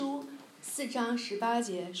4章18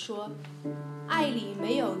节说，爱里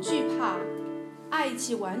没有惧怕，爱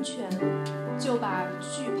既完全，就把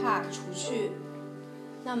惧怕除去。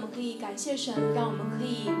那我们可以感谢神，让我们可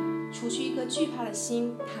以除去一颗惧怕的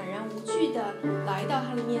心，坦然无惧的来到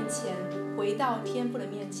他的面前，回到天父的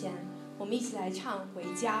面前。我们一起来唱《回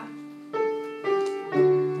家》。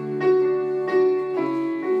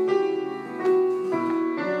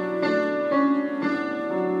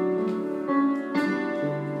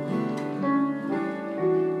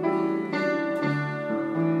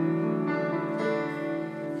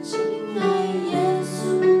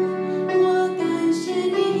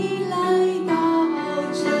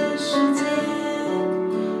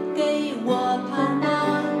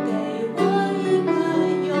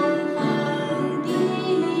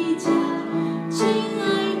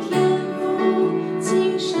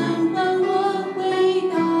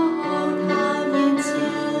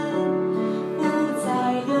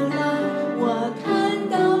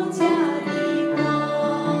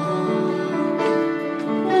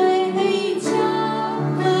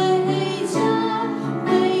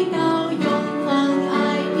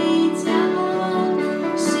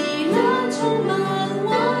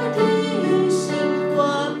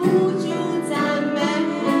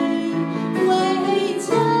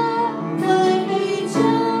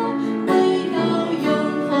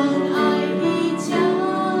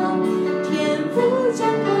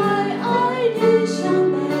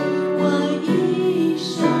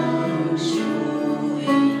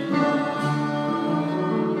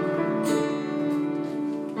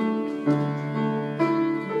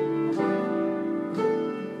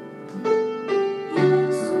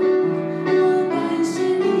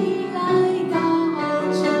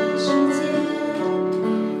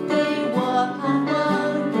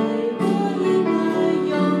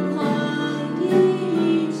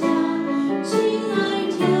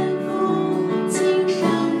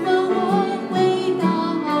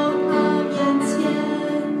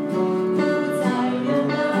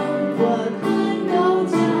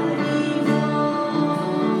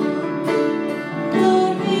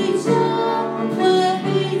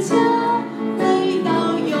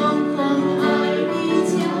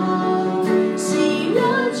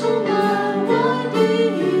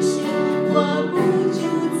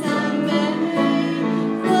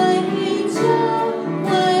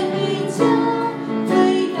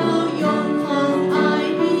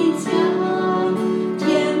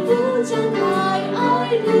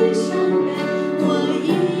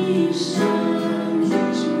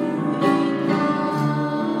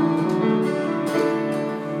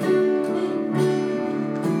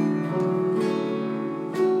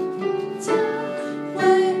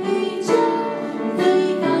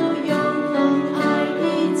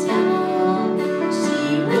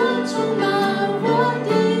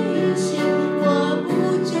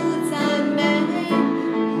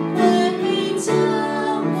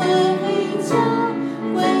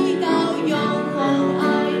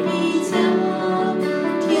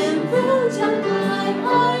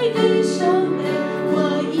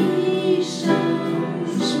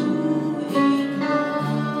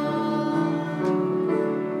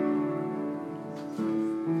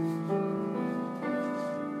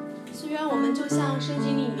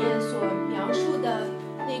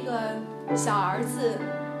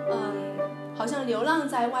好像流浪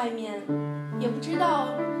在外面，也不知道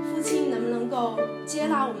父亲能不能够接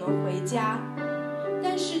纳我们回家。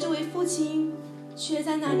但是这位父亲却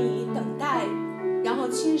在那里等待，然后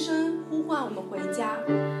轻声呼唤我们回家。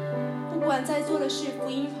不管在座的是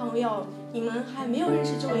福音朋友，你们还没有认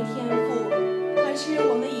识这位天父，还是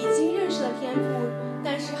我们已经认识了天父，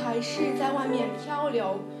但是还是在外面漂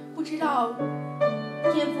流，不知道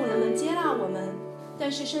天父能不能接纳我们。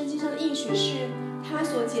但是圣经上的应许是，他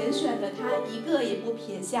所拣选的，他一个也不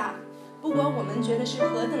撇下。不管我们觉得是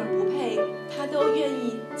何等的不配，他都愿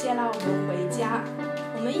意接纳我们回家。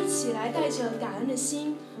我们一起来带着感恩的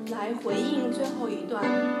心来回应最后一段。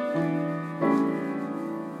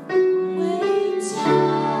回家，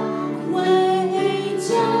回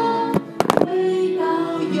家，回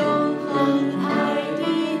到永恒爱的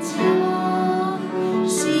家，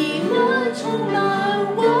喜乐充满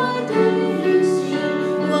我的心，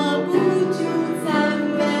我不住赞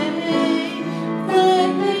美。回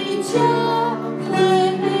家，回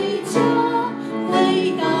家，回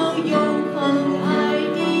到永恒爱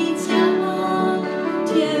的家，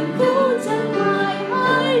天父张开爱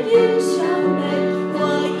的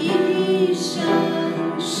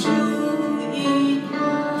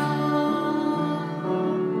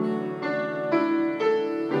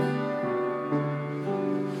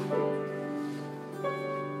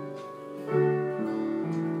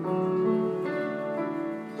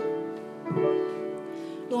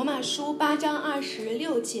亚书8章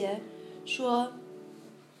26节说：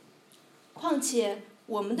况且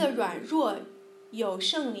我们的软弱有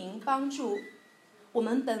圣灵帮助，我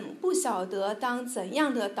们本不晓得当怎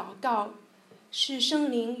样的祷告，是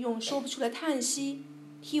圣灵用说不出的叹息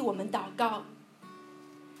替我们祷告。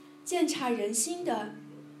鉴察人心的，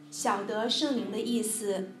晓得圣灵的意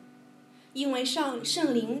思，因为圣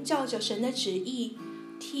灵照着神的旨意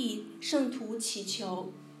替圣徒祈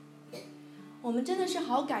求。我们真的是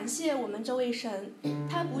好感谢我们这位神，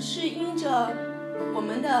他不是因着我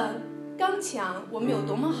们的刚强，我们有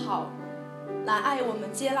多么好来爱我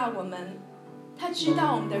们接纳我们，他知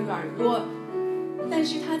道我们的软弱，但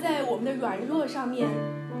是他在我们的软弱上面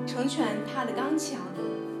成全他的刚强，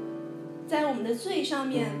在我们的罪上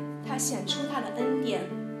面他显出他的恩典。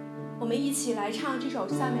我们一起来唱这首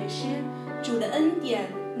赞美诗，主的恩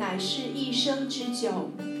典乃是一生之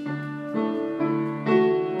久。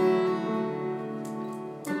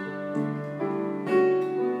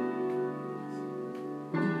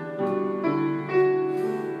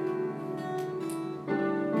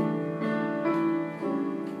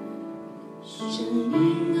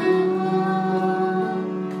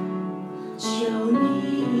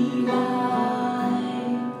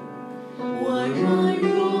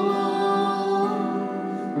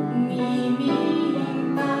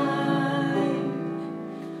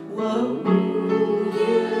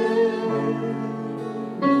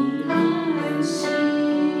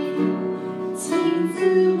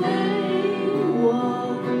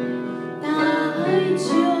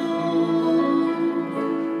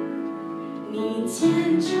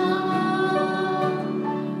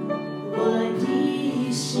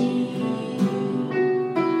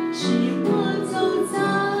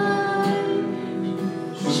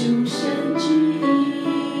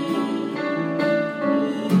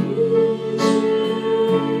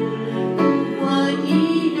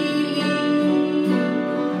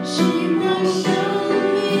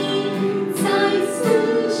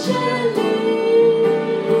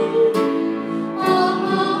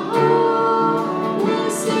我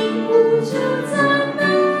心。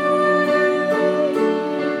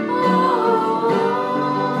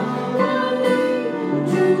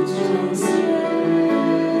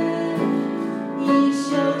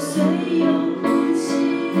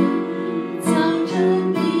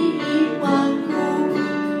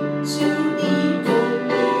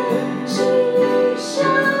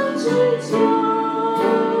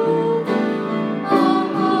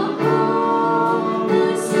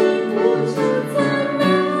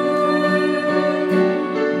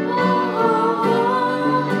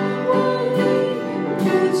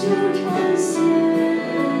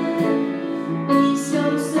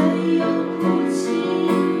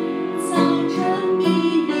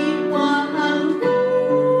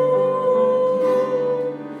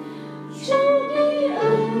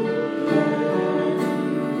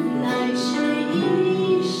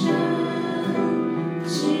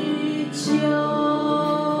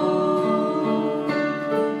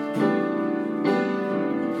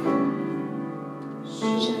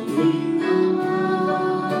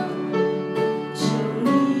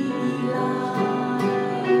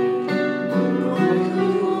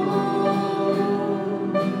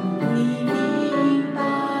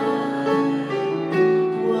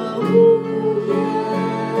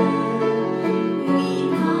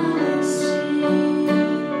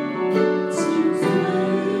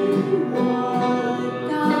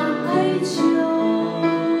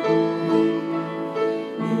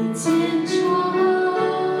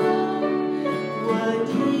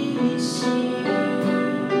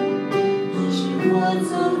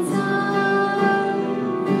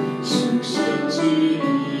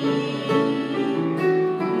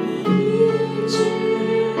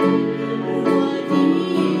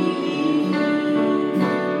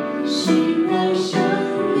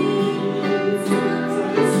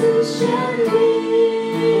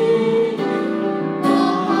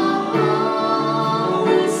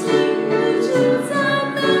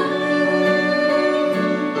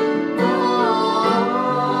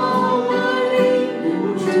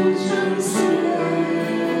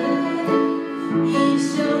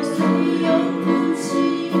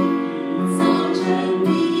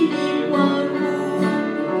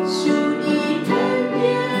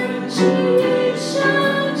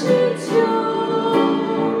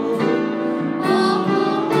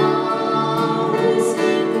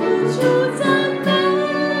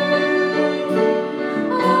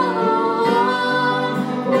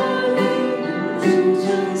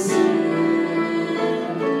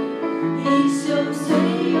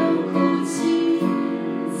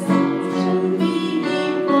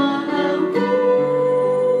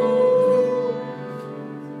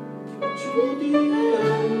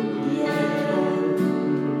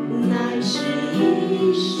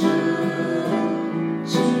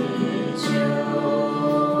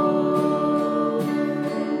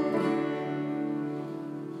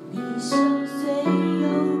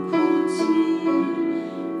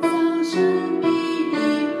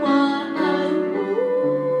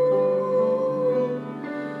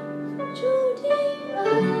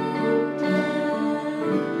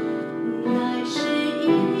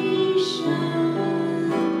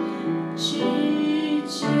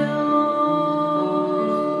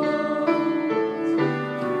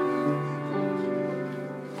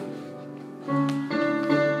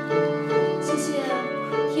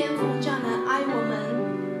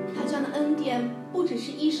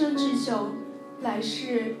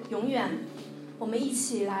永远。我们一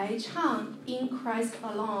起来唱 In Christ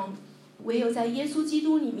Alone， 唯有在耶稣基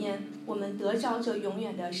督里面，我们得着这永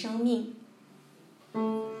远的生命。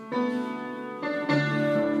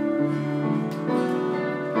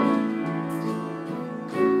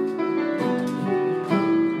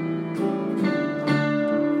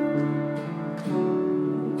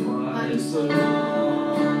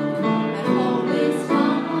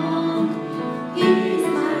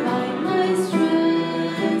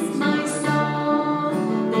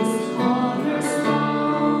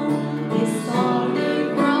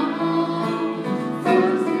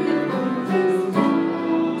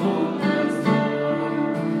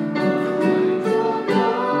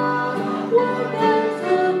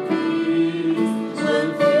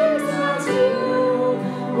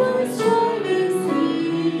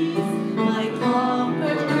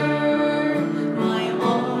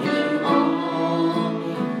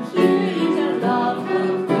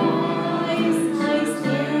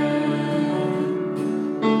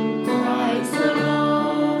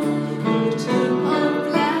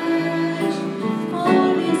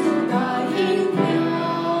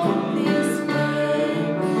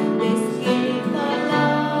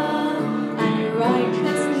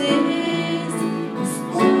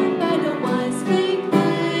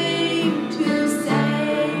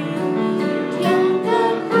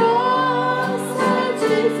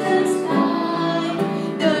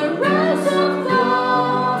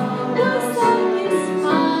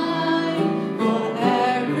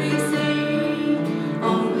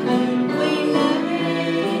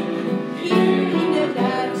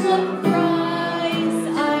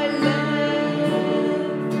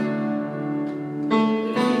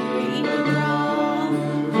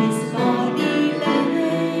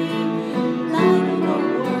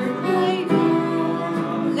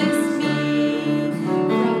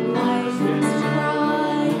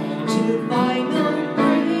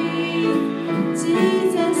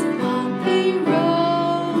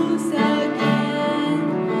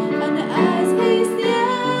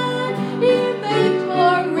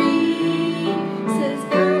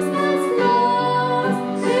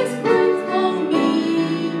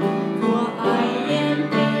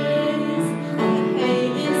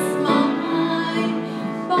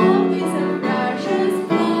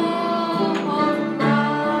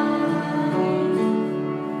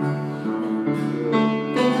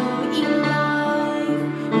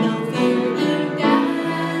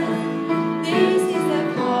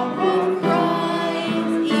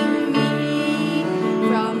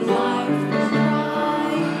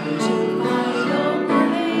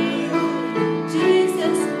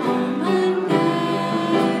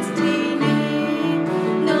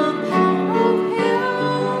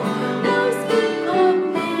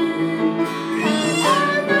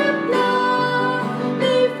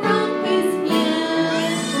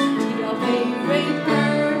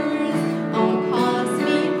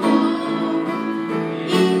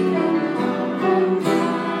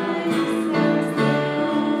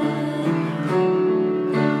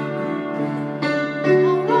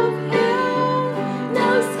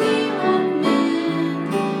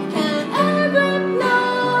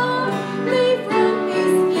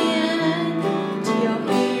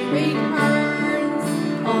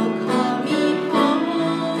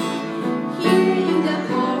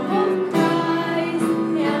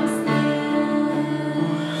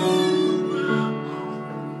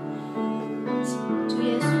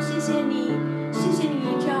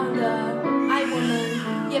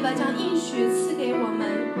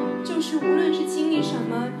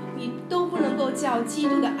基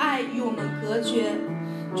督的爱与我们隔绝。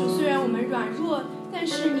主，虽然我们软弱，但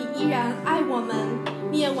是你依然爱我们，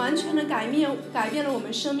你也完全的改变了我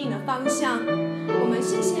们生命的方向。我们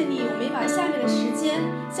谢谢你，我们也把下面的时间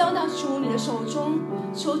交到主你的手中，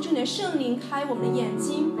求主你的圣灵开我们的眼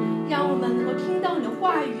睛，让我们能够听到你的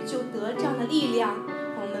话语，就得这样的力量。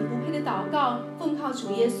我们不配的祷告，奉靠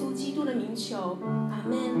主耶稣基督的名求，阿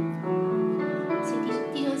们。请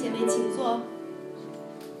弟兄姐妹请坐。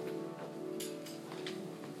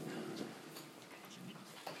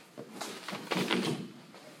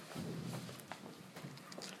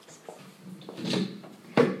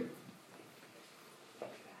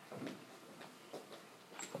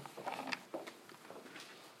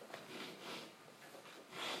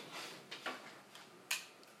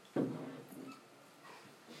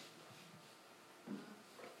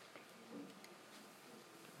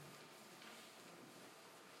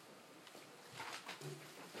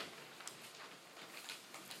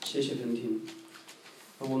谢谢婷婷。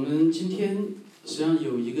我们今天实际上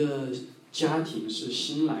有一个家庭是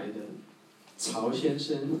新来的，曹先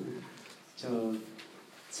生，叫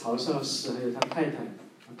曹少师还有他太太，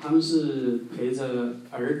他们是陪着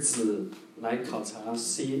儿子来考察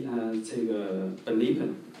这个本利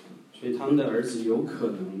本，所以他们的儿子有可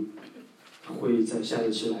能会在下学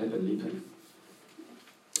期来本利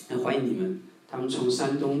本。欢迎你们，他们从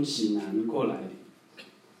山东济南过来，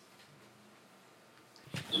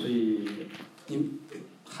所以你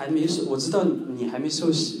还没受，我知道你还没受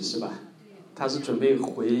洗是吧？他是准备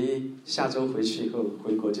下周回去以后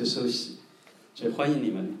回国就受洗，所以欢迎你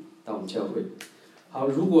们到我们教会。好，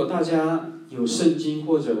如果大家有圣经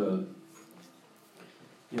或者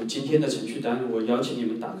有今天的程序单，我邀请你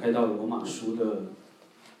们打开到罗马书的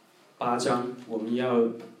8章，我们要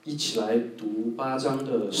一起来读8章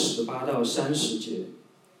的18到30节。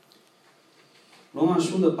罗马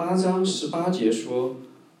书的8章18节说：“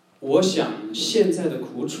我想现在的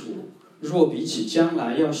苦楚，若比起将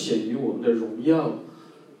来要显于我们的荣耀，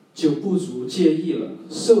就不足介意了。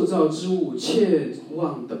受造之物切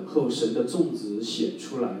望等候神的种子显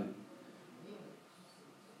出来，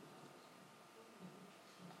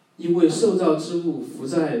因为受造之物伏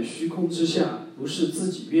在虚空之下，不是自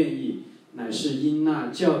己愿意，乃是因那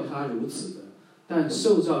叫他如此的。但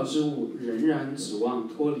受造之物仍然指望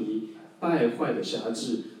脱离败坏的辖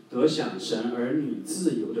制，得享神儿女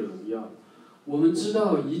自由的荣耀。我们知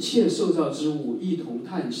道一切受造之物一同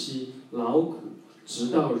叹息劳苦，直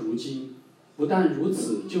到如今。不但如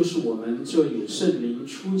此，就是我们这有圣灵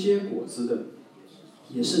初结果子的，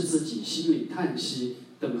也是自己心里叹息，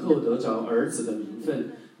等候得着儿子的名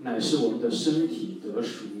分，乃是我们的身体得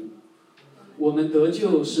赎。我们得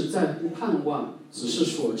救是在乎盼望，只是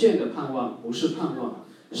所见的盼望，不是盼望。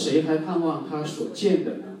谁还盼望他所见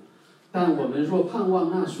的呢？但我们若盼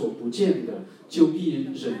望那所不见的，就必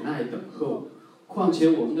忍耐等候。况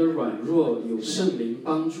且我们的软弱有圣灵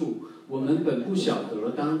帮助，我们本不晓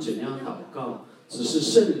得当怎样祷告，只是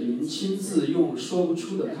圣灵亲自用说不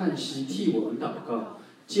出的叹息替我们祷告，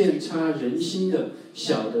鉴察人心的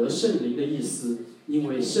晓得圣灵的意思，因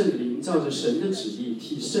为圣灵照着神的旨意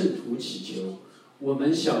替圣徒祈求。我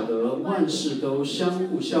们晓得万事都相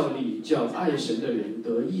互效力，叫爱神的人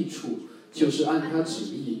得益处，就是按他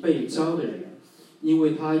旨意被招的人。因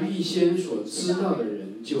为他预先所知道的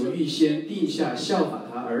人，就预先定下效法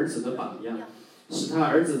他儿子的榜样，使他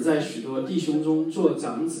儿子在许多弟兄中做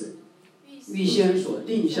长子。预先所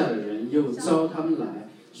定下的人，又招他们来；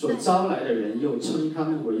所招来的人，又称他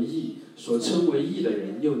们为义；所称为义的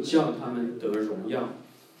人，又叫他们得荣耀。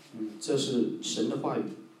这是神的话语。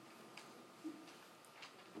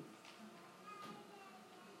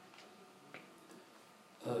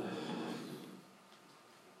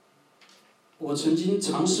我曾经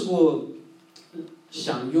尝试过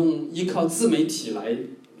想依靠自媒体来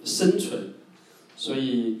生存，所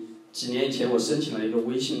以几年以前我申请了一个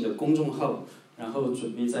微信的公众号，然后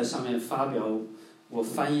准备在上面发表我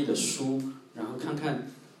翻译的书，然后看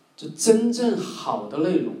看就真正好的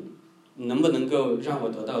内容能不能够让我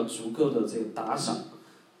得到足够的这个打赏。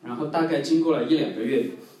然后大概经过了1-2个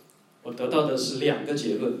月，我得到的是2个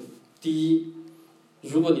结论。第一，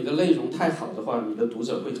如果你的内容太好的话，你的读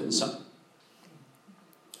者会很少。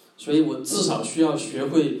所以我至少需要学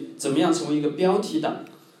会怎么样成为一个标题党，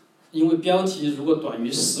因为标题如果短于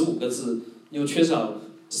15个字，又缺少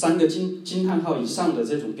3个惊叹号以上的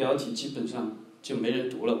这种标题，基本上就没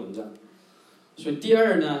人读了文章。所以第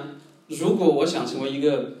二呢，如果我想成为一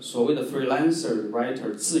个所谓的 freelancer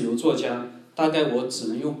writer 自由作家，大概我只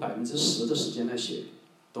能用10%的时间来写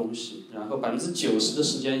东西，然后90%的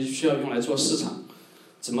时间需要用来做市场。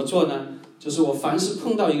怎么做呢？就是我凡是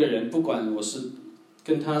碰到一个人，不管我是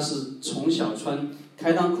跟他是从小穿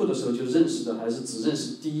开裆裤的时候就认识的，还是只认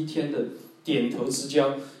识第1天的点头之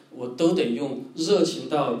交，我都得用热情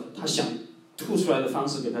到他想吐出来的方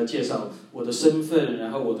式给他介绍我的身份，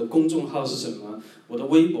然后我的公众号是什么，我的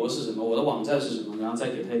微博是什么，我的网站是什么，然后再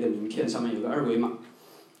给他一个名片，上面有个2维码，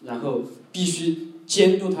然后必须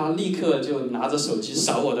监督他立刻就拿着手机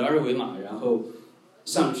扫我的2维码，然后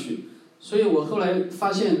上去。所以我后来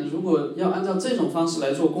发现，如果要按照这种方式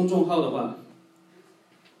来做公众号的话，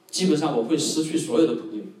基本上我会失去所有的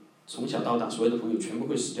朋友，从小到大所有的朋友全部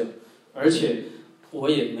会失掉，而且我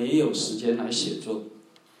也没有时间来写作，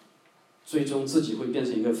最终自己会变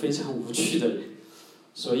成一个非常无趣的人，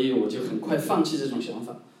所以我就很快放弃这种想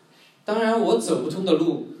法。当然我走不通的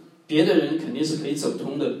路，别的人肯定是可以走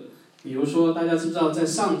通的。比如说大家知不知道，在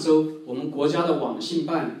上周我们国家的网信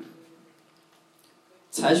办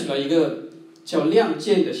采取了一个叫亮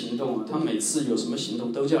剑的行动，他每次有什么行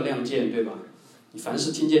动都叫亮剑，对吧？你凡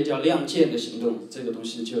是听见叫亮剑的行动，这个东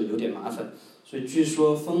西就有点麻烦，所以据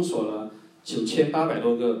说封锁了9800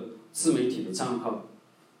多个自媒体的账号，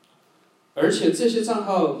而且这些账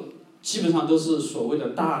号基本上都是所谓的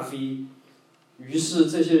大 V， 于是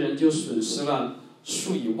这些人就损失了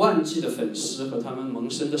数以万计的粉丝和他们谋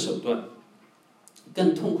生的手段。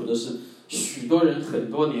更痛苦的是，许多人很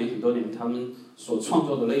多年，他们所创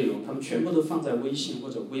作的内容，他们全部都放在微信或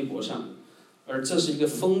者微博上，而这是一个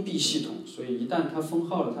封闭系统，所以一旦他封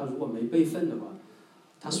号了，他如果没备份的话，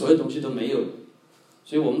他所有东西都没有了。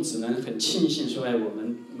所以我们只能很庆幸说，哎，我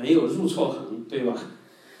们没有入错行，对吧？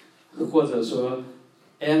或者说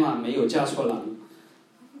Emma 没有嫁错郎。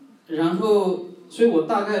然后，所以我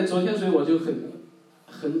大概昨天，所以我就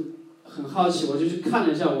很好奇，我就去看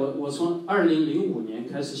了一下，我从2005年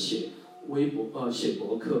开始写微博，写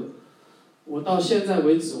博客，我到现在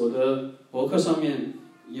为止，我的博客上面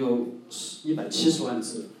有170万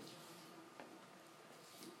字。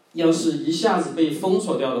要是一下子被封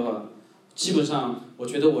锁掉的话，基本上我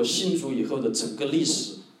觉得我信主以后的整个历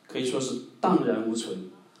史可以说是荡然无存，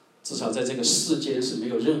至少在这个世间是没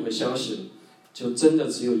有任何消息了，就真的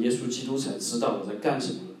只有耶稣基督才知道我在干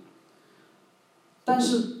什么了。但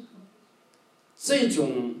是这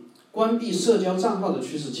种关闭社交账号的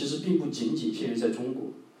趋势其实并不仅仅限于在中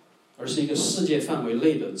国，而是一个世界范围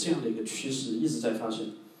内的这样的一个趋势一直在发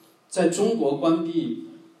生。在中国关闭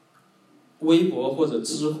微博或者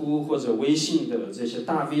知乎或者微信的这些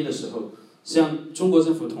大 V 的时候，实际上中国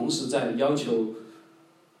政府同时在要求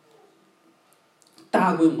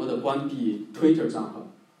大规模的关闭 Twitter 账号。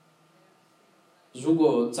如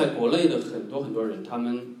果在国内的很多人，他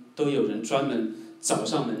们都有人专门找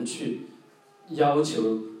上门去要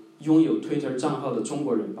求拥有 Twitter 账号的中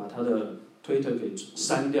国人把他的 Twitter 给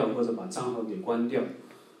删掉或者把账号给关掉。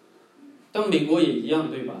但美国也一样，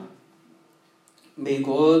对吧？美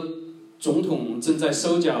国总统正在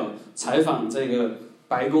收缴采访这个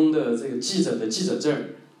白宫的这个记者的记者证，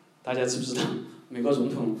大家知不知道？美国总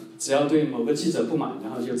统只要对某个记者不满，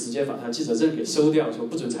然后就直接把他记者证给收掉，说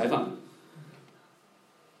不准采访。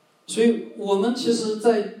所以我们其实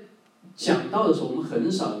在讲到的时候，我们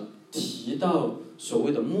很少提到所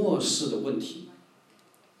谓的漠视的问题，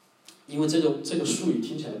因为这个术语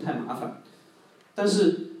听起来太麻烦。但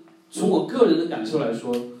是从我个人的感受来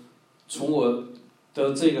说，从我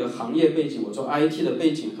的这个行业背景，我做 IT 的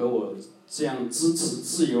背景和我这样支持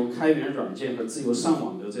自由开源软件和自由上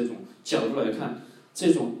网的这种角度来看，这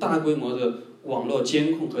种大规模的网络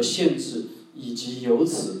监控和限制，以及由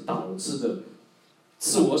此导致的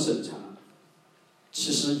自我审查，其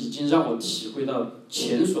实已经让我体会到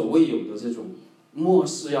前所未有的这种末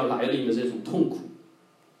世要来临的这种痛苦。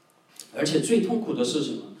而且最痛苦的是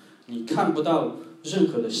什么？你看不到任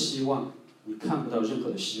何的希望，你看不到任何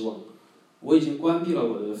的希望。我已经关闭了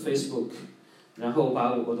我的 Facebook， 然后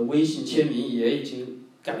把我的微信签名也已经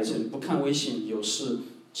改成不看微信，有事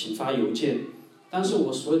请发邮件。但是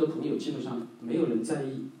我所有的朋友基本上没有人在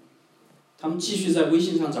意，他们继续在微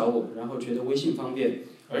信上找我，然后觉得微信方便，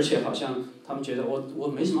而且好像他们觉得我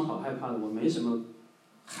没什么好害怕的，我没什么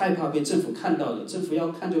害怕被政府看到的，政府要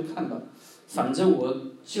看就看吧，反正我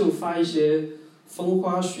就发一些风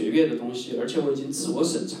花雪月的东西，而且我已经自我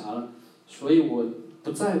审查了，所以我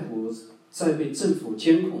不在乎再被政府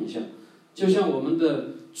监控一下。就像我们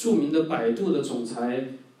的著名的百度的总裁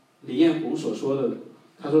李彦宏所说的，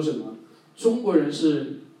他说什么？中国人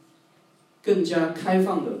是更加开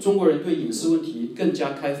放的，中国人对隐私问题更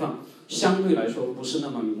加开放，相对来说不是那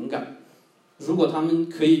么敏感。如果他们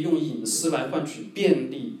可以用隐私来换取便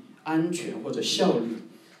利、安全或者效率，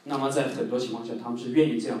那么在很多情况下他们是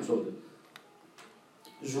愿意这样做的。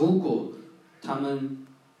如果他们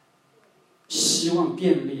希望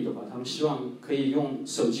便利的话，他们希望可以用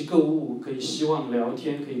手机购物，可以希望聊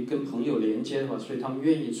天，可以跟朋友连接的话，所以他们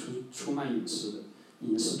愿意出卖隐私的。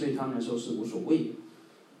隐私对他们来说是无所谓的，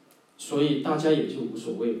所以大家也就无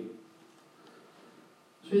所谓了。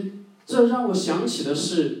所以这让我想起的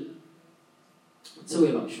是这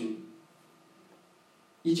位老兄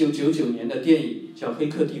1999年的电影叫《黑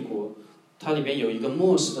客帝国》，它里面有一个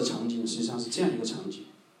末世的场景，实际上是这样一个场景。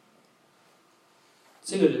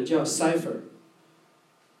这个人叫 Cypher，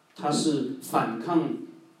 他是反抗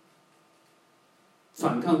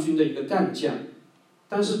军的一个干将，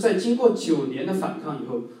但是在经过9年的反抗以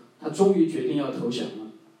后，他终于决定要投降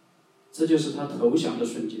了。这就是他投降的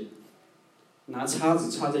瞬间，拿叉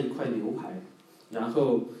子插着一块牛排，然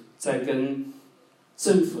后再跟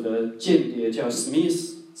政府的间谍叫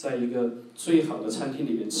Smith 在一个最好的餐厅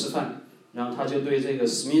里面吃饭，然后他就对这个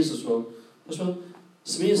Smith 说，他说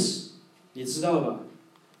Smith， 你知道吧，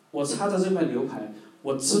我插着这块牛排，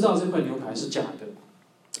我知道这块牛排是假的，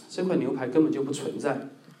这块牛排根本就不存在，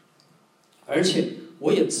而且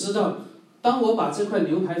我也知道，当我把这块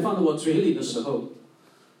牛排放到我嘴里的时候，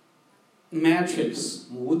 Matrix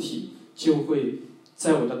母体就会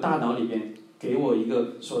在我的大脑里面给我一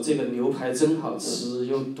个说这个牛排真好吃，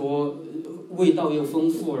又多味道又丰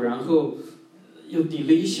富，然后又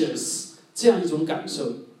delicious 这样一种感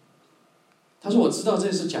受。他说我知道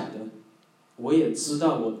这是假的，我也知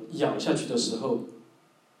道我咬下去的时候，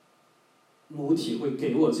母体会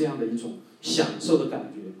给我这样的一种享受的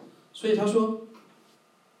感觉。所以他说，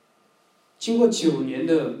经过9年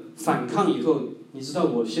的反抗以后，你知道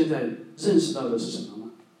我现在认识到的是什么吗？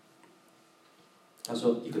他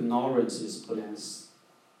说 ，ignorance is bliss，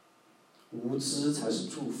 无知才是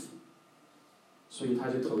祝福。所以他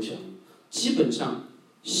就投降了。基本上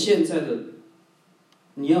现在的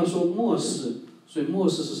你要说末世，所以末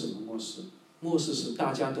世是什么末世？末世是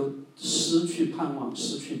大家都失去盼望、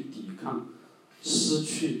失去抵抗、失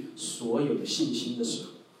去所有的信心的时候，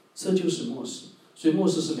这就是末世。所以末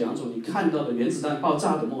世是2种，你看到的原子弹爆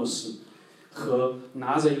炸的末世，和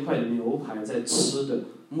拿着一块牛排在吃的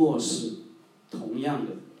末世，同样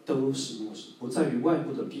的都是末世，不在于外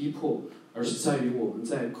部的逼迫，而是在于我们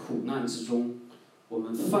在苦难之中，我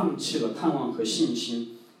们放弃了盼望和信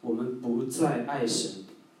心，我们不再爱神，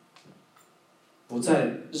不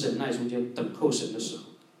在忍耐中间等候神的时候。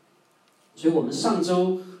所以我们上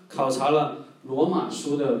周考察了罗马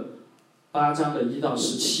书的8章的1到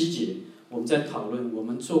17节，我们在讨论我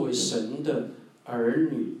们作为神的儿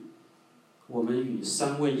女，我们与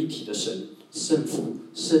3位一体的神圣父、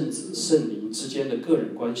圣子、圣灵之间的个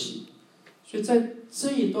人关系。所以在这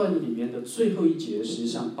一段里面的最后一节，实际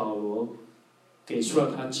上保罗给出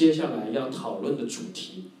了他接下来要讨论的主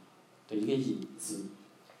题的一个引子，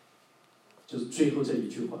就是最后这一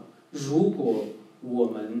句话：如果我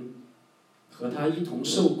们和他一同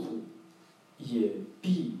受苦，也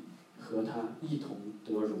必和他一同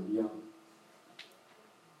得荣耀。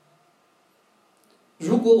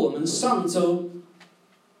如果我们上周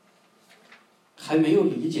还没有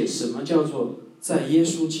理解什么叫做在耶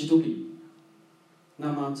稣基督里，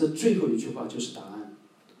那么这最后一句话就是答案。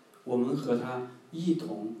我们和他一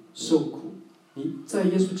同受苦。你在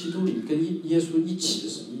耶稣基督里跟耶稣一起是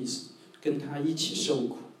什么意思？跟他一起受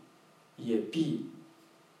苦，也必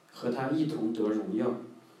和他一同得荣耀。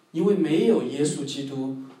因为没有耶稣基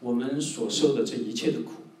督，我们所受的这一切的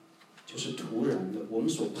苦就是徒然的，我们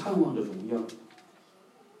所盼望的荣耀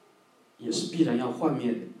也是必然要幻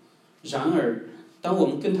灭的。然而当我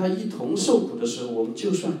们跟他一同受苦的时候，我们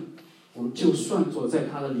就算作在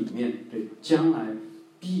他的里面，对，将来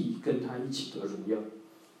必跟他一起得荣耀。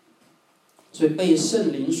所以被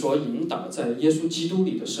圣灵所引导在耶稣基督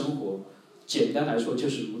里的生活，简单来说就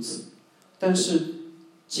是如此。但是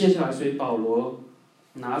接下来，所以保罗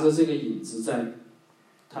拿着这个引子，在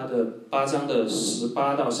他的8章的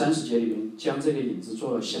18到30节里面，将这个引子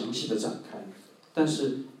做了详细的展开。但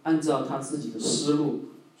是按照他自己的思路，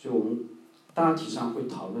所以我们大体上会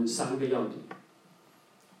讨论3个要点。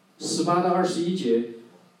18到21节，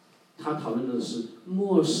他讨论的是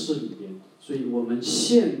末世里面，所以我们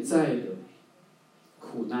现在的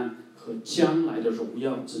苦难和将来的荣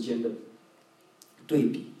耀之间的对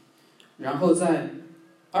比。然后在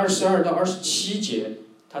22到27节，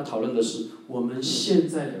他讨论的是我们现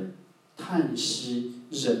在的叹息、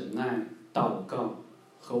忍耐、祷告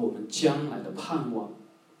和我们将来的盼望。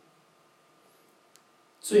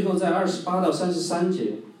最后在28到33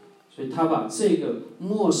节，所以他把这个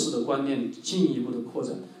末世的观念进一步的扩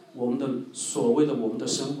展。我们的所谓的我们的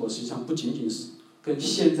生活，实际上不仅仅是跟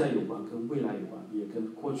现在有关，跟未来有关，也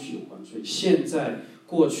跟过去有关。所以现在、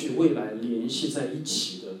过去、未来联系在一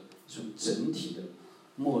起的一种整体的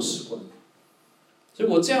末世观。所以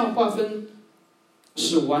我这样划分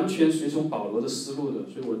是完全随从保罗的思路的，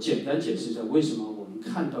所以我简单解释一下为什么我们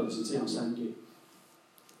看到的是这样3点。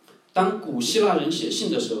当古希腊人写信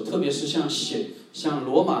的时候，特别是像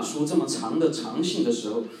罗马书这么长的长信的时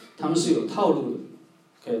候，他们是有套路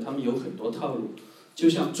的，他们有很多套路。就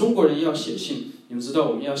像中国人要写信，你们知道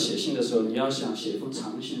我们要写信的时候，你要想写一封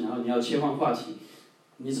长信，然后你要切换话题，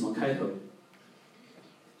你怎么开头？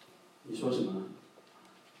你说什么？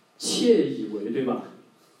窃以为，对吧？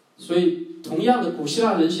所以同样的，古希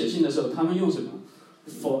腊人写信的时候，他们用什么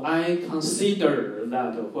 ？For I consider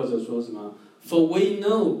that， 或者说什么 For we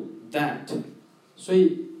know that。所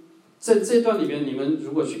以在这段里面，你们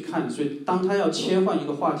如果去看，所以当他要切换一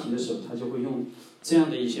个话题的时候，他就会用这样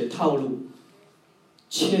的一些套路，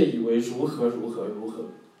窃以为如何如何如何，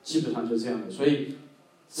基本上就是这样的。所以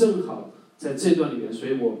正好在这段里面，所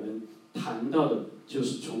以我们谈到的就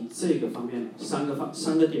是从这个方面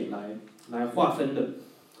三个点来划分的。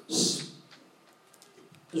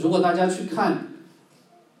如果大家去看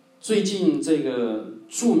最近这个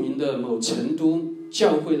著名的某成都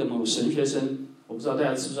教会的某神学生，我不知道大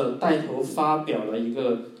家知不知道，带头发表了一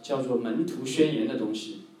个叫做门徒宣言的东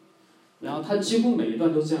西，然后他几乎每一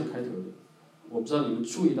段都是这样开头的，我不知道你们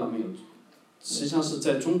注意到没有，实际上是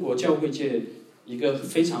在中国教会界一个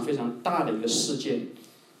非常非常大的一个事件，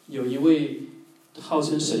有一位号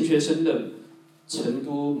称神学生的成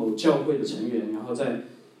都某教会的成员，然后在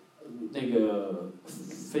那个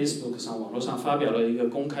Facebook 上网络上发表了一个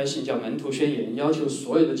公开信叫门徒宣言，要求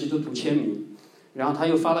所有的基督徒签名，然后他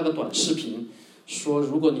又发了个短视频，说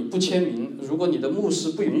如果你不签名，如果你的牧师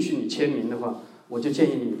不允许你签名的话，我就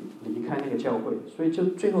建议你离开那个教会。所以就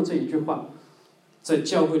最后这一句话在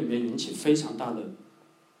教会里面引起非常大的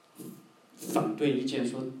反对意见，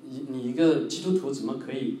说你一个基督徒怎么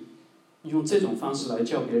可以用这种方式来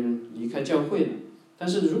叫别人离开教会呢？但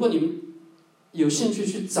是如果你们有兴趣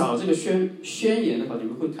去找这个宣言的话，你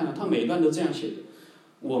们会看到他每一段都这样写的：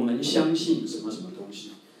我们相信什么什么东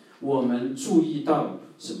西，我们注意到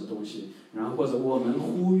什么东西，然后或者我们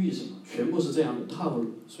呼吁什么，全部是这样的套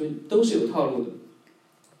路，所以都是有套路的。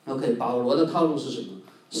OK， 保罗的套路是什么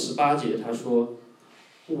？18节他说：“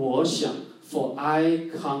我想 ，for I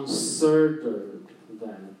considered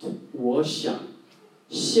that， 我想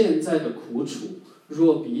现在的苦楚，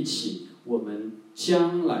若比起我们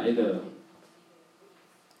将来的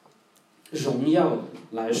荣耀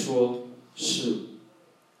来说，是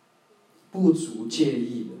不足介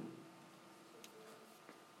意的。”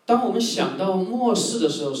当我们想到末世的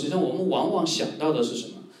时候，实际上我们往往想到的是什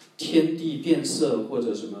么？天地变色，或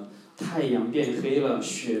者什么太阳变黑了、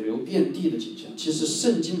血流遍地的景象。其实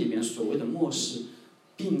圣经里面所谓的末世，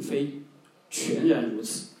并非全然如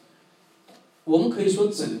此。我们可以说，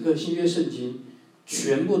整个新约圣经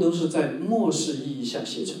全部都是在末世意义下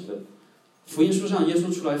写成的。福音书上，耶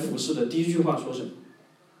稣出来服侍的第一句话说什么？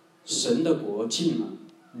神的国近了，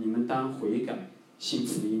你们当悔改，信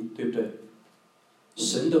福音，对不对？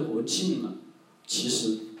神的国近了，其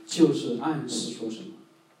实就是暗示说什么？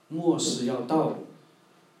末世要到了，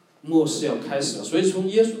末世要开始了。所以从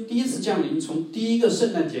耶稣第一次降临，从第一个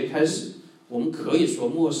圣诞节开始，我们可以说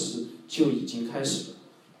末世就已经开始了。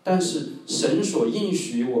但是神所应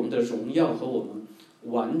许我们的荣耀和我们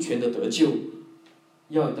完全的得救，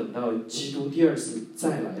要等到基督第二次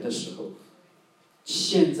再来的时候，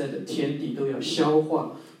现在的天地都要消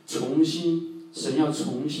化，重新，神要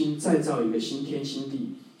重新再造一个新天新地，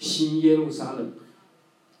新耶路撒冷，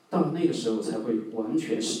到那个时候才会完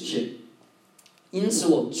全实现。因此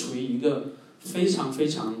我们处于一个非常非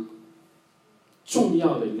常重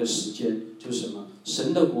要的一个时间，就是什么？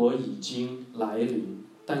神的国已经来临，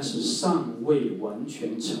但是尚未完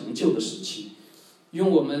全成就的时期。用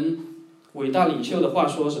我们伟大领袖的话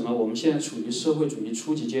说什么？我们现在处于社会主义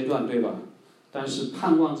初级阶段，对吧？但是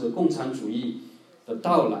盼望着共产主义的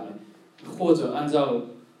到来，或者按照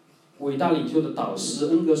伟大领袖的导师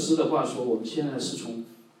恩格斯的话说，我们现在是从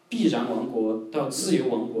必然王国到自由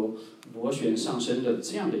王国螺旋上升的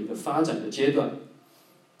这样的一个发展的阶段。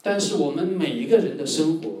但是我们每一个人的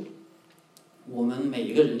生活，我们每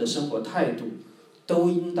一个人的生活态度，都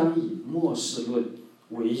应当以末世论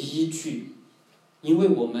为依据，因为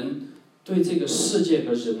我们对这个世界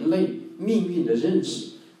和人类命运的认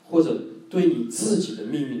识，或者对你自己的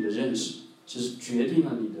命运的认识，其实决定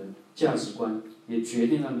了你的价值观，也决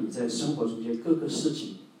定了你在生活中间各个事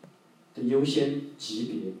情的优先级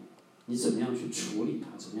别，你怎么样去处理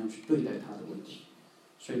它，怎么样去对待它的问题。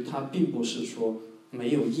所以它并不是说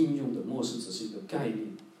没有应用的末世只是一个概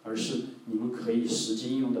念，而是你们可以实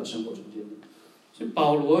际应用到生活中间的。所以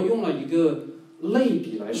保罗用了一个类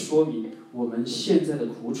比来说明我们现在的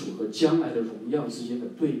苦楚和将来的荣耀之间的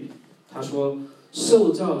对比。他说：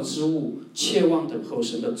受造之物切望等候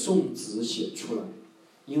神的种子显出来，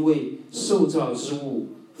因为受造之物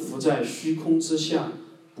伏在虚空之下，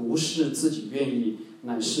不是自己愿意，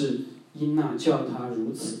乃是因那叫他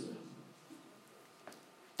如此的。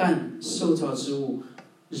但受造之物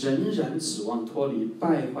仍然指望脱离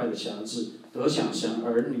败坏的辖制，得享神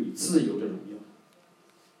儿女自由的荣耀。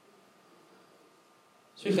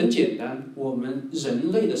所以很简单，我们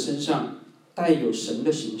人类的身上带有神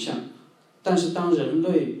的形象，但是当人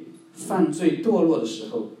类犯罪堕落的时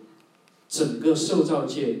候，整个受造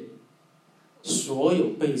界所有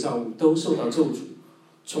被造物都受到咒诅。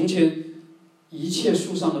从前一切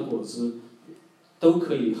树上的果子都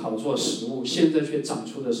可以好做食物，现在却长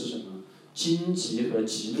出的是什么？荆棘和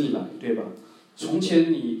蒺藜来，对吧？从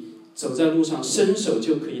前你走在路上，伸手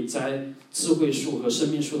就可以摘智慧树和生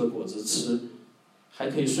命树的果子吃，还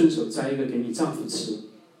可以顺手摘一个给你丈夫吃。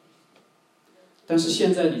但是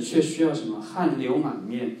现在你却需要什么？汗流满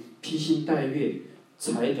面，披星戴月，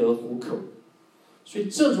才得糊口。所以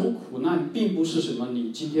这种苦难并不是什么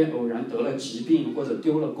你今天偶然得了疾病，或者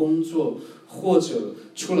丢了工作，或者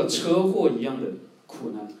出了车祸一样的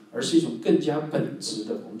苦难，而是一种更加本质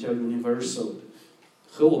的，我们叫 universal 的，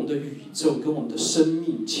和我们的宇宙跟我们的生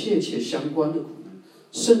命切切相关的苦难，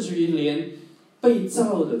甚至于连被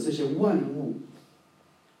造的这些万物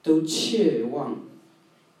都切望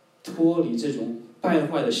脱离这种败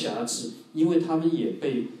坏的辖制，因为他们也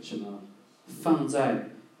被什么放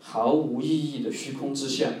在毫无意义的虚空之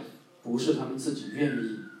下，不是他们自己愿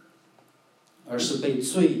意，而是被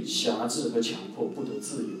罪辖制和强迫，不得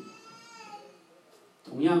自由。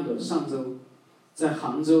同样的，上周在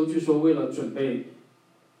杭州，据说为了准备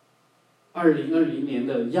2020年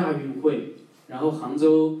的亚运会，然后杭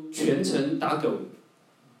州全程打狗，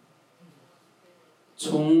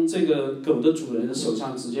从这个狗的主人手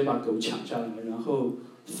上直接把狗抢下来，然后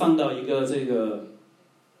放到一个这个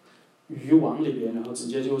渔网里边，然后直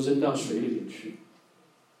接就扔到水里面去，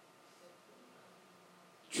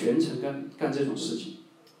全程干这种事情。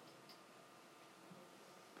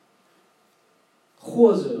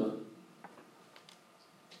或者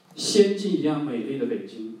仙境一样美丽的北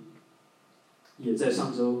京，也在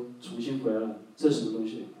上周重新回来了。这是什么东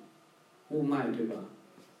西？雾霾，对吧？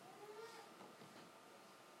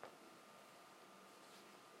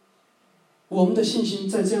我们的信心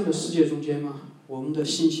在这样的世界中间吗？我们的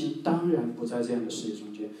信心当然不在这样的世界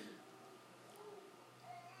中间。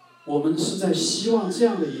我们是在希望这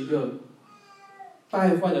样的一个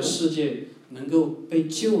败坏的世界能够被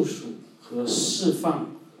救赎和释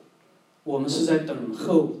放，我们是在等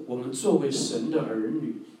候我们作为神的儿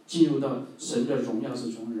女进入到神的荣耀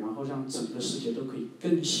之中，然后让整个世界都可以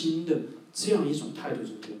更新的这样一种态度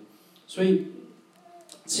中间。所以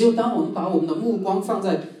只有当我们把我们的目光放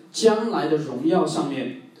在将来的荣耀上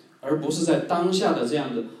面，而不是在当下的这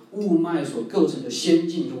样的雾霾所构成的仙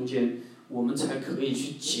境中间，我们才可以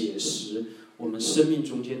去解释我们生命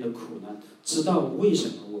中间的苦难，知道为什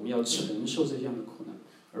么我们要承受这样的苦难，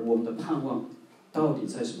而我们的盼望到底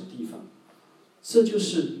在什么地方。这就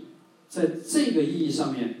是在这个意义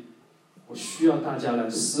上面，我需要大家来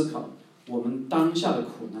思考我们当下的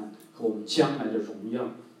苦难和我们将来的荣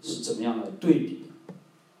耀是怎么样来对比的。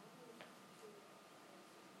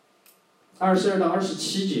22到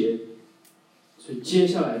27节，所以接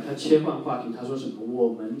下来他切换话题，他说什么？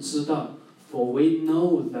我们知道 ，for we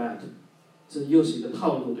know that， 这又是一个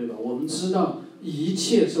套路，对吧？我们知道一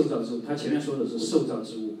切受造之物，他前面说的是受造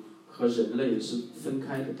之物和人类是分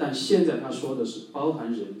开的，但现在他说的是包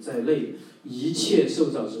含人在内的一切受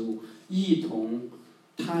造之物，一同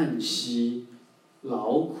叹息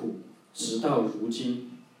劳苦，直到如今。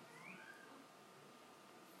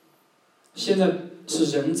现在是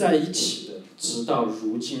人在一起的，直到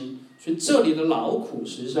如今。所以这里的劳苦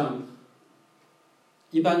实际上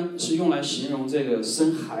一般是用来形容这个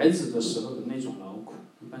生孩子的时候的那种劳苦，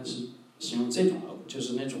一般是形容这种劳苦，就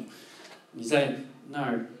是那种你在那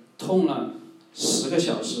儿痛了10个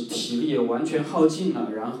小时，体力也完全耗尽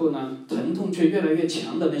了，然后呢疼痛却越来越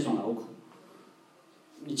强的那种劳苦。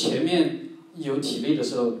你前面有体力的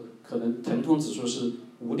时候，可能疼痛指数是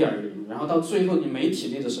5.0，然后到最后你没体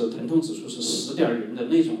力的时候，疼痛指数是10.0的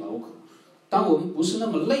那种劳苦。当我们不是那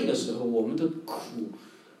么累的时候，我们的苦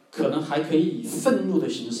可能还可以以愤怒的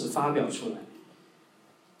形式发表出来。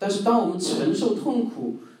但是当我们承受痛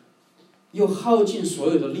苦又耗尽所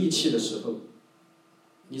有的力气的时候，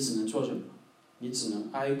你只能做什么？你只能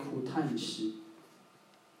哀哭叹息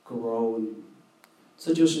groaning。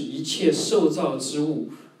 这就是一切受造之物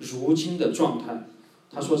如今的状态。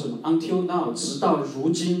他说什么 until now， 直到如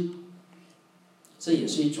今，这也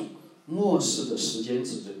是一种末世的时间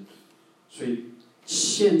指针。所以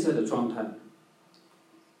现在的状态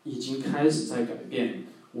已经开始在改变，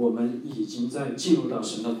我们已经在进入到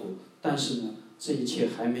神的国，但是呢，这一切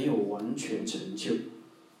还没有完全成就。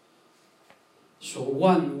说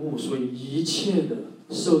万物，所以一切的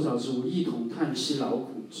受造之物一同叹息劳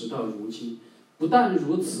苦，直到如今。不但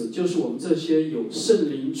如此，就是我们这些有圣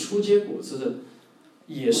灵初结果子的，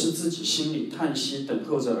也是自己心里叹息，等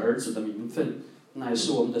候着儿子的名分，乃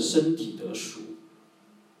是我们的身体得赎。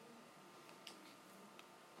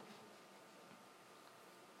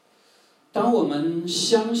当我们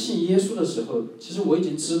相信耶稣的时候，其实我已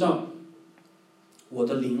经知道我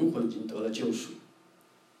的灵魂已经得了救赎。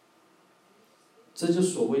这就是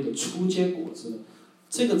所谓的初结果子。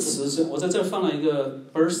这个词是我在这儿放了一个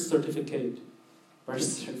birth certificate，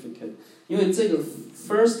 因为这个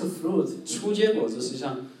first fruit 初结果子，实际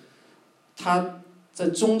上它在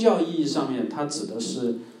宗教意义上面，它指的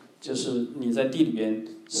是就是你在地里边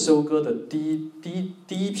收割的第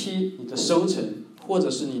一批你的收成，或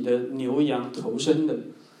者是你的牛羊头生的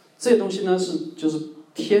这东西呢就是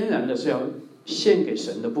天然的是要献给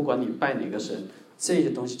神的，不管你拜哪个神，这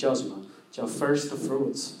些东西叫什么？叫 first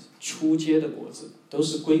fruits， 初结的果子，都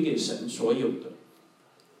是归给神所有的。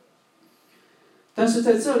但是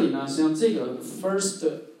在这里呢，实际上这个 first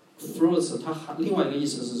fruits 它还另外一个意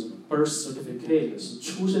思是什么 ？birth certificate 是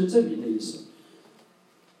出生证明的意思。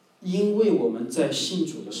因为我们在信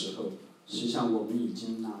主的时候，实际上我们已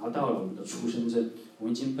经拿到了我们的出生证，我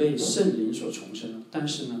们已经被圣灵所重生了。但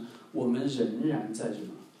是呢，我们仍然在什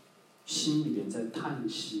么？心里边在叹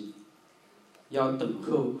息，要等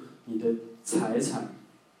候你的财产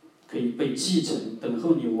可以被继承，等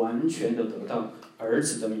候你完全的得到儿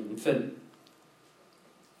子的名分。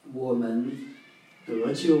我们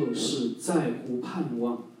得救是在乎盼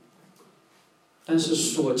望，但是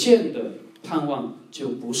所见的盼望就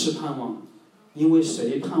不是盼望，因为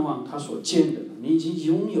谁盼望他所见的呢？你已经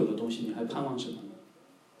拥有的东西，你还盼望什么呢？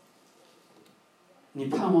你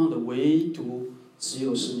盼望的唯独只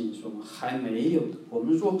有是你说还没有的。我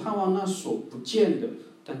们若盼望那所不见的，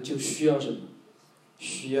但就需要什么？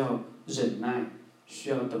需要忍耐，需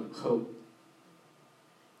要等候。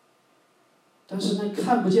但是那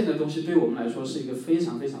看不见的东西对我们来说是一个非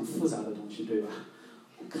常非常复杂的东西，对吧？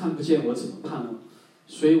看不见我怎么盼望？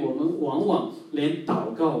所以我们往往连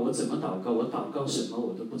祷告，我怎么祷告，我祷告什么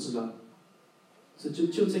我都不知道。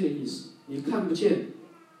就这个意思，你看不见，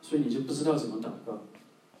所以你就不知道怎么祷告。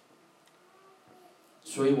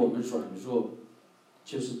所以我们软弱，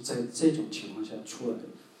就是在这种情况下出来的。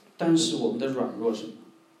但是我们的软弱是什么？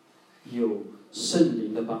有圣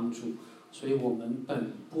灵的帮助，所以我们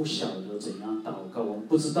本不晓得怎样祷告，我们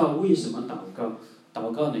不知道为什么祷告，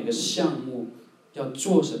祷告哪个项目，要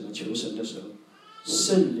做什么求神的时候，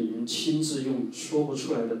圣灵亲自用说不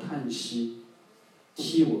出来的叹息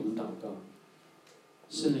替我们祷告。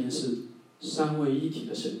圣灵是三位一体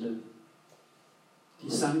的神的第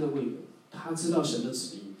三个位格，他知道神的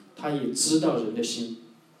旨意，他也知道人的心，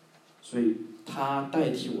所以他代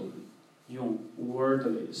替我们用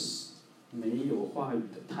wordless 没有话语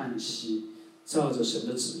的叹息，照着神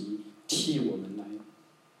的旨意替我们来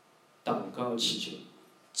祷告祈求。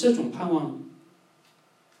这种盼望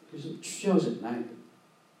就是需要忍耐的，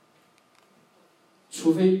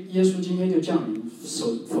除非耶稣今天就降临，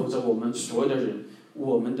否则我们所有的人，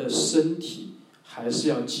我们的身体还是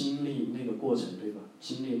要经历那个过程，对吧？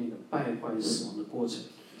经历那个败坏死亡的过程，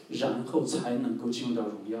然后才能够进入到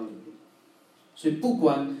荣耀里面。所以不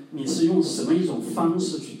管你是用什么一种方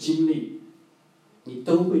式去经历，你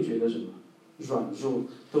都会觉得什么？软弱，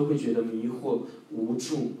都会觉得迷惑、无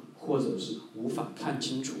助，或者是无法看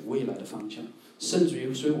清楚未来的方向，甚至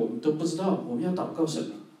于，所以我们都不知道我们要祷告什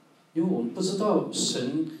么，因为我们不知道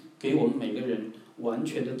神给我们每个人完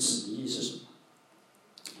全的旨意是什么。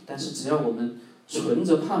但是只要我们存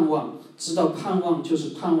着盼望，知道盼望就是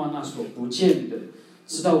盼望那所不见的，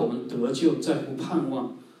知道我们得救在乎盼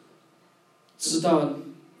望，知道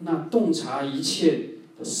那洞察一切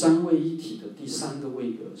的三位一体的第三个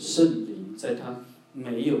位格圣灵，在他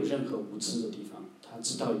没有任何无知的地方，他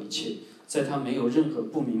知道一切，在他没有任何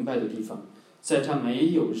不明白的地方，在他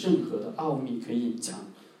没有任何的奥秘可以隐藏，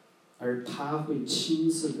而他会亲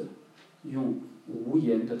自的用无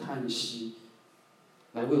言的叹息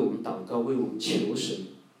来为我们祷告，为我们求神。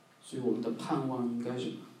所以我们的盼望应该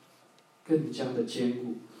是更加的坚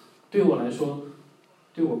固。对我来说，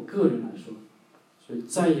对我个人来说，所以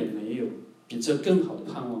再也没有比这更好的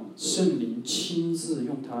盼望。圣灵亲自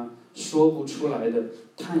用他说不出来的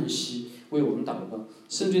叹息为我们祷告，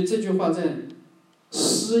甚至这句话在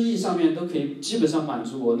诗意上面都可以基本上满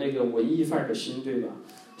足我那个文艺范儿的心，对吧？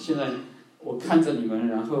现在我看着你们，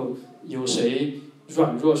然后有谁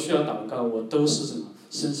软弱需要祷告，我都是什么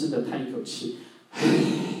深深的叹一口气，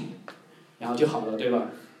然后就好了，对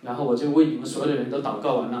吧？然后我就为你们所有的人都祷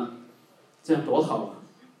告完了，这样多好啊！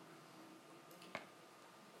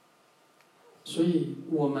所以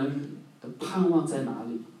我们的盼望在哪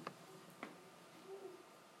里？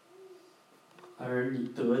而你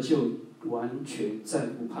得救完全在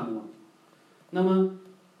乎盼望。那么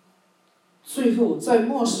最后在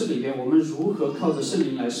末世里边，我们如何靠着圣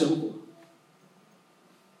灵来生活？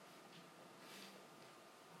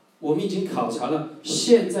我们已经考察了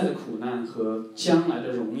现在的苦难和将来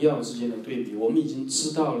的荣耀之间的对比，我们已经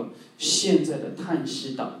知道了现在的叹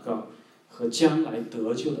息祷告和将来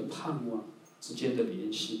得救的盼望之间的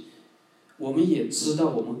联系，我们也知道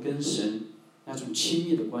我们跟神那种亲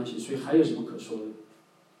密的关系，所以还有什么可说的？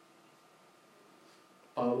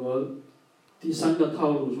保罗第三个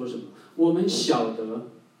套路说什么？我们晓得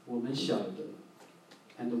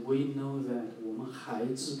 ，and we know that， 我们还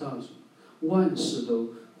知道什么？万事都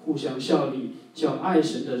互相效力，叫爱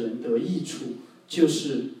神的人得益处，就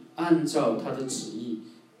是按照他的旨意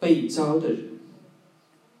被召的人，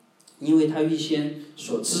因为他预先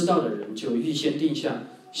所知道的人，就预先定下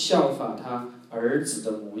效法他儿子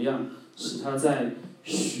的模样，使他在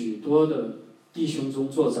许多的弟兄中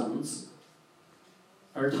做长子。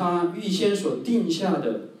而他预先所定下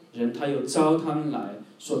的人，他又招他们来，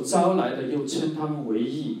所招来的又称他们为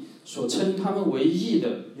义，所称他们为义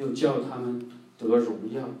的又叫他们得荣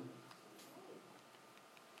耀。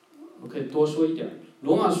我可以多说一点，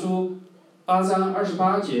罗马书8章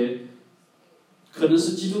28节可能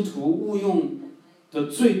是基督徒误用的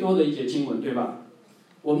最多的一节经文，对吧？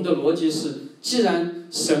我们的逻辑是，既然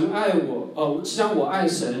神爱我，既然我爱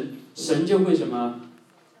神，神就会什么？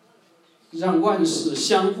让万事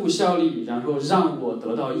相互效力，然后让我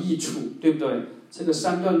得到益处，对不对？这个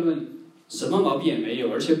三段论什么毛病也没有，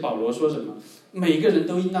而且保罗说什么？每个人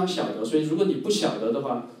都应当晓得，所以如果你不晓得的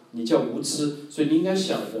话，你叫无知，所以你应该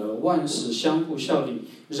晓得万事相互效力，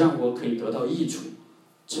让我可以得到益处。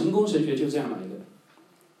成功神学就这样来的，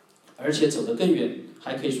而且走得更远，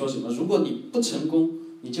还可以说什么？如果你不成功，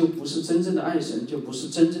你就不是真正的爱神，就不是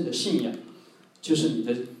真正的信仰，就是你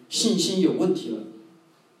的信心有问题了。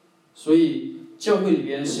所以教会里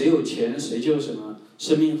边谁有钱谁就什么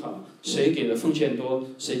生命好，谁给的奉献多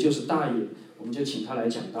谁就是大爷，我们就请他来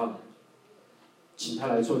讲道，请他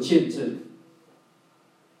来做见证。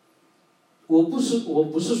我不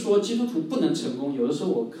是说基督徒不能成功，有的时候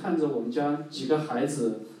我看着我们家几个孩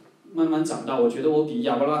子慢慢长大，我觉得我比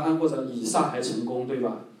亚伯拉罕或者以撒还成功，对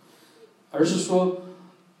吧？而是说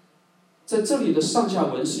在这里的上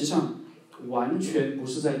下文实际上完全不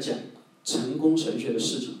是在讲成功神学的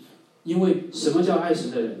事情。因为什么叫爱神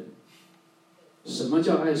的人？什么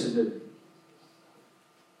叫爱神的人？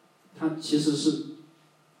他其实是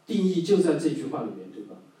定义就在这句话里面，对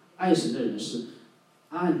吧？爱神的人是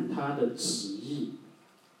按他的旨意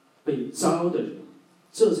被召的人，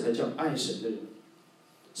这才叫爱神的人。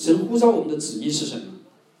神呼召我们的旨意是什么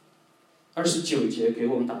？29节给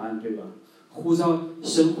我们答案，对吧？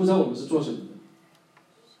神呼召我们是做什么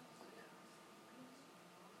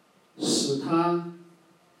的？使他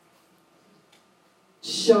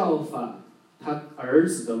效法他儿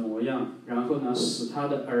子的模样，然后呢，使他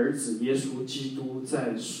的儿子耶稣基督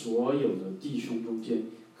在所有的弟兄中间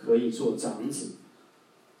可以做长子。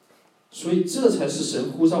所以这才是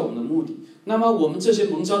神呼召我们的目的。那么我们这些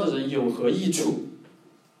蒙召的人有何益处？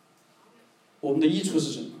我们的益处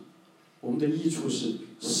是什么？我们的益处是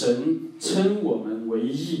神称我们为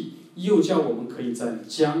义，又叫我们可以在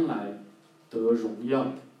将来得荣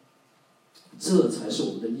耀，这才是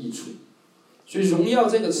我们的益处。所以荣耀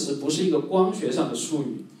这个词不是一个光学上的术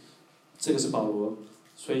语，这个是保罗。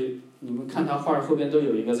所以你们看他画后边都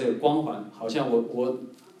有一个这个光环，好像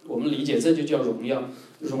我们理解这就叫荣耀。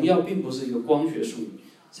荣耀并不是一个光学术语，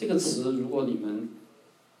这个词如果你们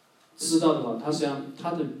知道的话，它实际上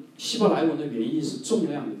它的希伯来文的原意是重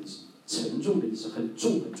量的意思，沉重的意思，很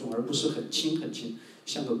重很重，而不是很轻很轻，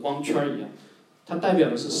像个光圈一样。它代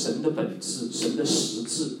表的是神的本质，神的实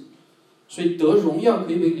质。所以得荣耀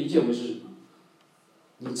可以被理解为是什么？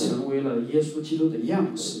你成为了耶稣基督的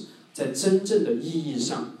样式，在真正的意义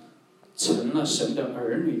上成了神的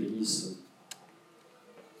儿女的意思。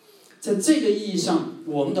在这个意义上，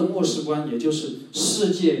我们的末世观，也就是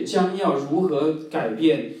世界将要如何改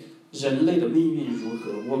变，人类的命运如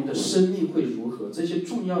何，我们的生命会如何，这些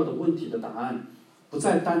重要的问题的答案不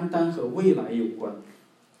再单单和未来有关，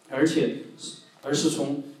而是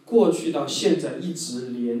从过去到现在一直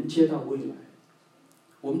连接到未来。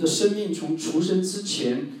我们的生命从出生之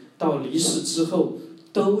前到离世之后，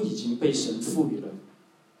都已经被神赋予了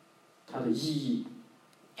它的意义。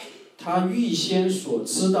他预先所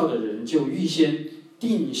知道的人，就预先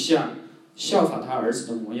定下效法他儿子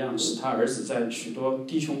的模样，使他儿子在许多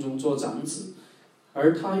弟兄中做长子。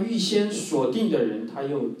而他预先所定的人，他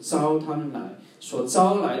又招他们来，所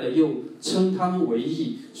招来的又称他们为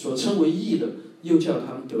义，所称为义的又叫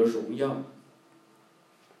他们得荣耀。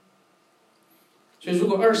所以如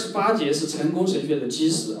果28节是成功神学的基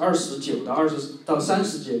石，29到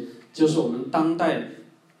30节就是我们当代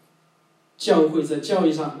教会在教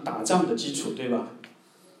义上打仗的基础，对吧？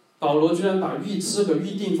保罗居然把预知和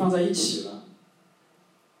预定放在一起了，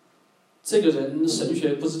这个人神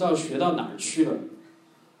学不知道学到哪儿去了。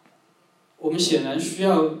我们显然需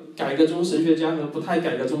要改革中神学家和不太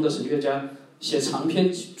改革中的神学家写长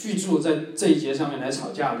篇巨著在这一节上面来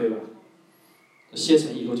吵架，对吧？歇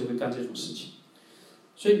成以后就会干这种事情。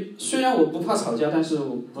所以虽然我不怕吵架，但是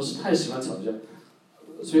我不是太喜欢吵架，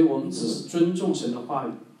所以我们只是尊重神的话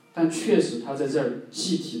语。但确实他在这儿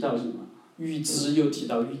既提到什么预知，又提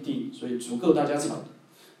到预定，所以足够大家吵的。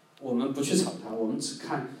我们不去吵它，我们只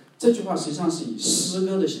看这句话实际上是以诗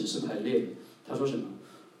歌的形式排列的。他说什么？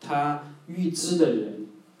他预知的人，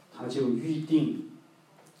他就预定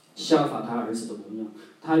效法他儿子的模样；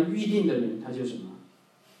他预定的人，他就什么？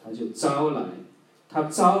他就招来，他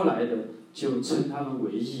招来的就称他们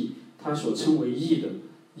为义，他所称为义的，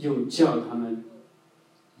又叫他们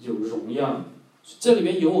有荣耀。这里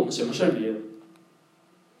面有我们什么事儿没有？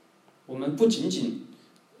我们不仅仅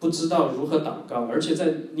不知道如何祷告，而且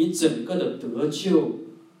在你整个的得救、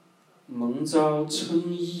蒙召、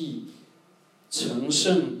称义、成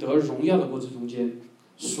圣、得荣耀的过程中间，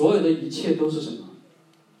所有的一切都是什么？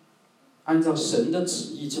按照神的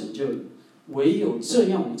旨意成就的。唯有这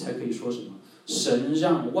样，我们才可以说什么？神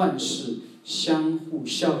让万事相互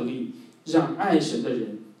效力，让爱神的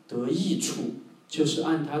人得益处，就是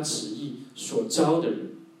按他旨意所招的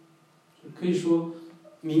人。可以说，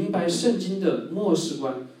明白圣经的末世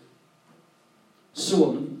观，是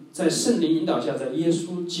我们在圣灵引导下，在耶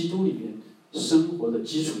稣基督里面生活的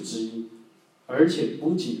基础之一。而且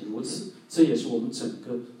不仅如此，这也是我们整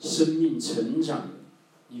个生命成长的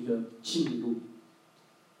一个进路。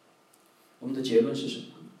我们的结论是什么？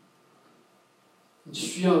你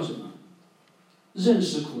需要什么？认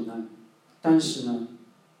识苦难，但是呢，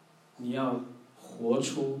你要活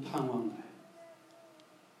出盼望来，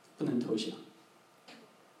不能投降。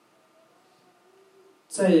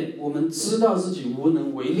在我们知道自己无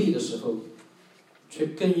能为力的时候，却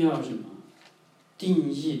更要什么？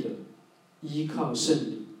定义的依靠圣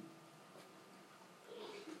灵。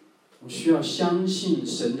我们需要相信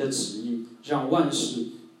神的旨意，让万事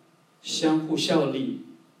相互效力，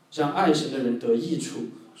让爱神的人得益处。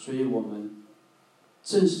所以我们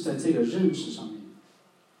正是在这个认识上面，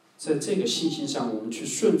在这个信心上，我们去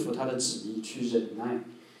顺服他的旨意，去忍耐，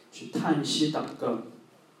去叹息祷告。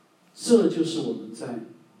这就是我们在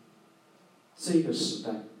这个时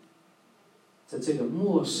代，在这个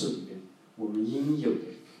末世里面，我们应有的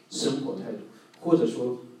生活态度。或者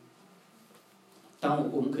说，当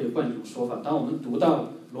我们可以换一种说法，当我们读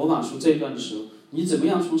到罗马书这一段的时候，你怎么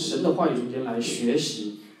样从神的话语中间来学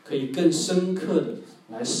习，可以更深刻的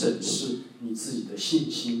来审视你自己的信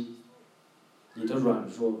心、你的软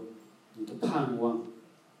弱、你的盼望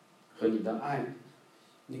和你的爱。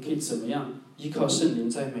你可以怎么样依靠圣灵，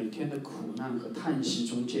在每天的苦难和叹息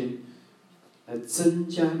中间，来增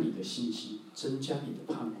加你的信心，增加你的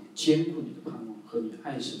盼望，坚固你的盼望和你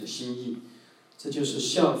爱神的心意。这就是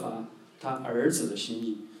效法他儿子的心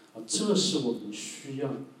意。这是我们需要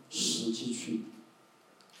实际去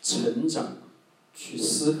成长、去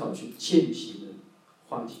思考、去践行的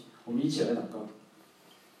话题。我们一起来祷告。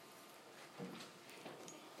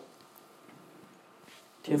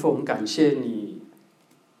天父，我们感谢你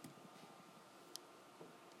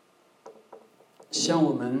向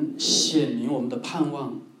我们显明我们的盼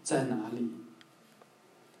望在哪里。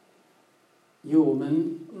因为我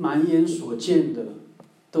们满眼所见的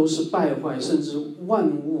都是败坏，甚至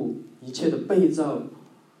万物一切的被造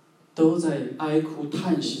都在哀哭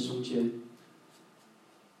叹息中间。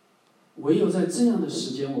唯有在这样的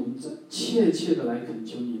时间，我们切切的来恳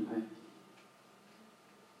求你，来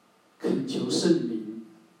恳求圣灵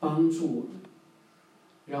帮助我们，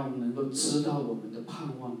让我们能够知道我们的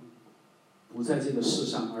盼望不在这个世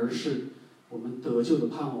上，而是我们得救的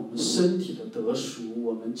盼望，我们身体的得赎，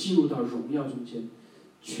我们进入到荣耀中间，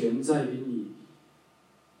全在于你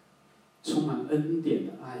充满恩典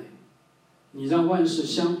的爱。你让万事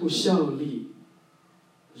相互效力，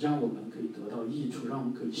让我们可以得到益处，让我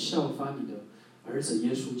们可以效法你的儿子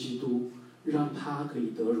耶稣基督，让他可以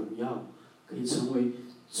得荣耀，可以成为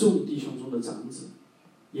众弟兄中的长子，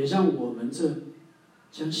也让我们这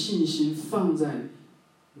将信心放在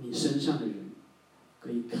你身上的人，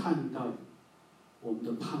可以看到我们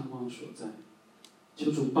的盼望所在。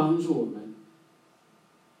求主帮助我们，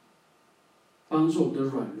帮助我们的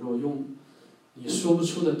软弱，用你说不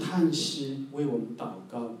出的叹息为我们祷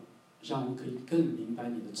告，让我们可以更明白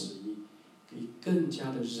你的旨意，可以更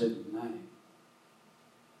加的忍耐，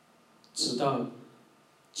直到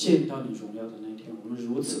见到你荣耀的那天。我们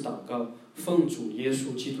如此祷告，奉主耶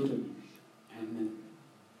稣基督的名 ，Amen。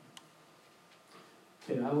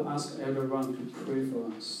 Okay, I will ask everyone to pray for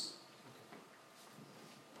us.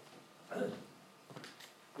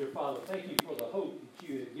 Dear Father, thank you for the hope that you have given